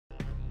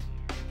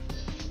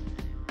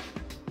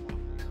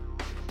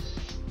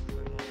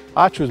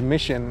AGWA's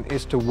mission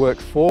is to work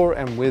for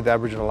and with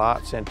Aboriginal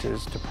art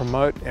centres to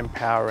promote,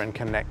 empower and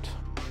connect.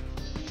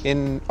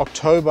 In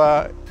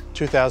October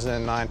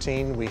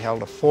 2019 we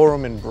held a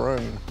forum in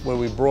Broome where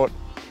we brought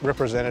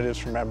representatives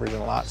from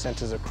Aboriginal art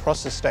centres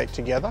across the state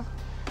together,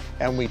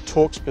 and we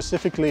talked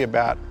specifically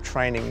about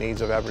training needs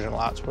of Aboriginal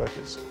arts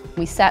workers.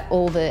 We sat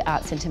all the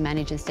art centre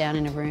managers down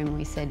in a room and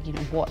we said,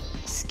 what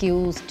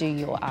skills do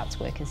your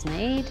arts workers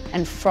need?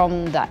 And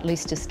from that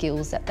list of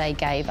skills that they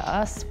gave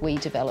us, we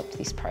developed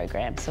this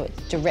program. So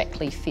it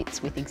directly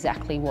fits with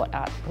exactly what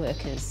art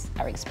workers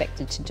are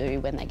expected to do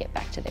when they get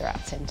back to their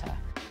art centre.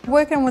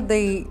 Working with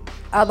the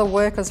other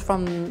workers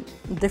from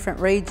different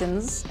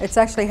regions, it's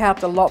actually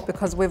helped a lot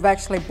because we've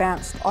actually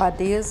bounced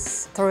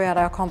ideas throughout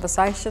our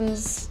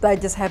conversations. They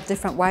just have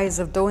different ways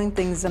of doing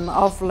things, and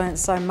I've learnt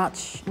so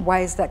much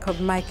ways that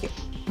could make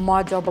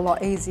my job a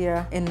lot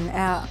easier in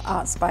our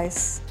art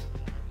space.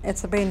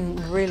 It's been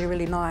really,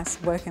 really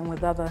nice working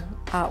with other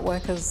art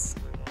workers.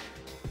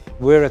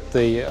 We're at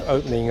the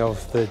opening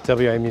of the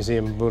WA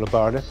Museum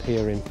Woolobarda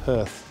here in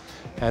Perth.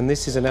 And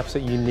this is an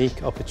absolutely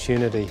unique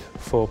opportunity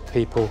for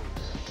people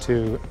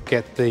to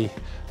get the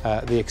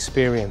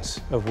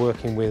experience of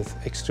working with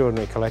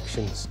extraordinary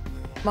collections.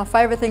 My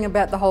favourite thing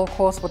about the whole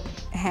course would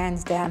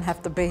hands down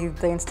have to be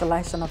the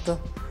installation of the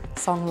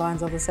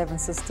songlines of the Seven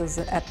Sisters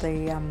at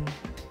the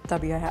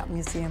WA Art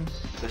Museum.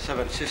 The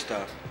Seven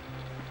Sisters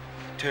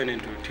turn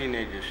into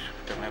teenagers,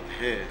 don't have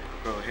hair,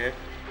 grow hair,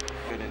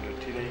 turn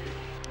into teenagers.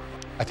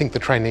 I think the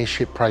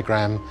traineeship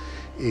program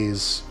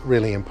is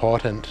really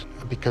important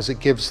because it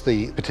gives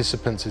the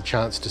participants a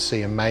chance to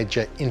see a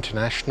major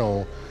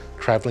international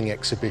travelling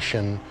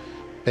exhibition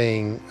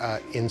being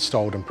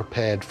installed and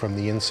prepared from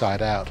the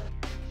inside out.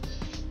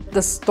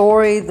 The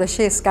story, the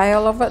sheer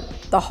scale of it,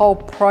 the whole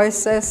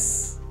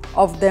process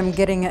of them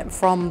getting it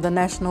from the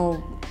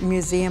National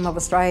Museum of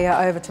Australia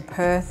over to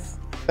Perth.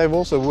 They've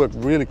also worked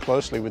really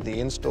closely with the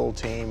install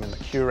team and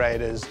the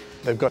curators.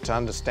 They've got to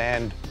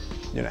understand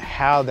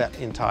how that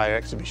entire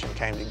exhibition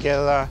came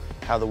together,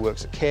 how the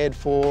works are cared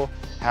for,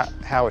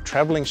 how a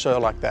travelling show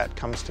like that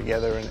comes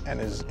together and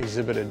is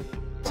exhibited.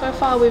 So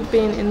far we've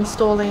been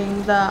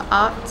installing the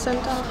Art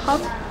Centre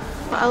hub.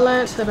 I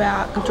learnt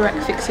about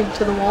direct fixing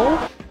to the wall.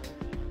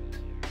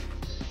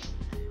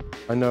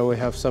 I know we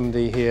have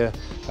somebody here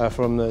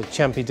from the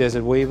Champi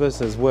Desert Weavers.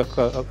 There's work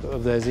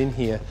of theirs in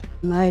here.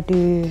 I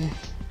do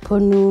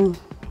Punu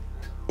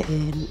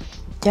and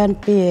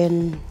Champi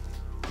and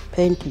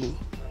painting.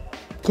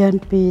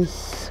 Champi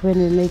is when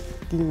we make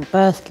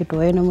basket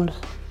or animals.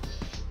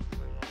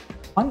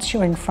 Once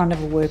you're in front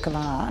of a work of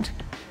art,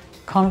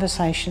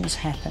 conversations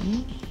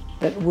happen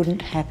that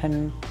wouldn't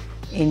happen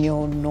in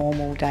your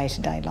normal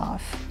day-to-day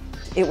life.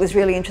 It was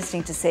really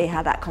interesting to see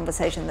how that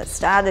conversation that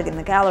started in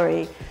the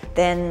gallery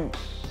then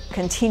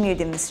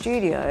continued in the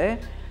studio,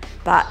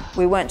 but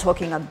we weren't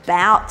talking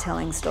about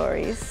telling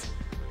stories,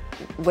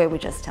 we were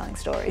just telling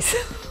stories.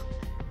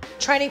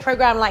 Training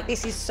program like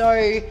this is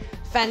so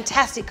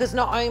fantastic because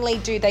not only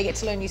do they get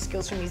to learn new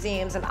skills from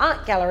museums and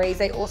art galleries,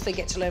 they also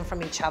get to learn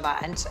from each other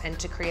and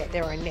to create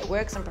their own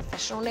networks and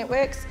professional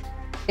networks.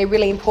 It's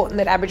really important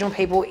that Aboriginal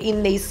people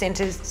in these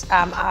centres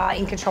are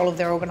in control of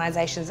their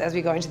organisations as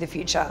we go into the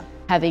future.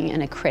 Having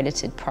an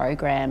accredited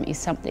program is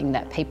something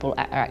that people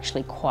are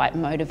actually quite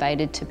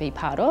motivated to be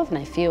part of, and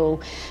they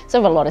feel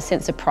sort of a lot of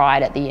sense of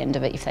pride at the end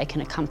of it if they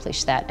can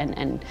accomplish that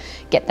and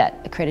get that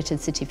accredited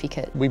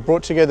certificate. We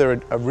brought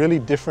together a really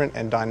different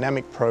and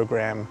dynamic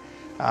program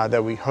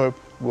that we hope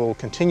will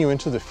continue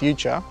into the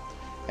future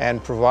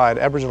and provide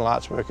Aboriginal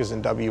arts workers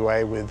in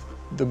WA with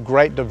the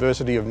great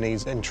diversity of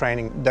needs and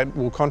training that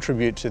will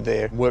contribute to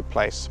their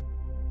workplace.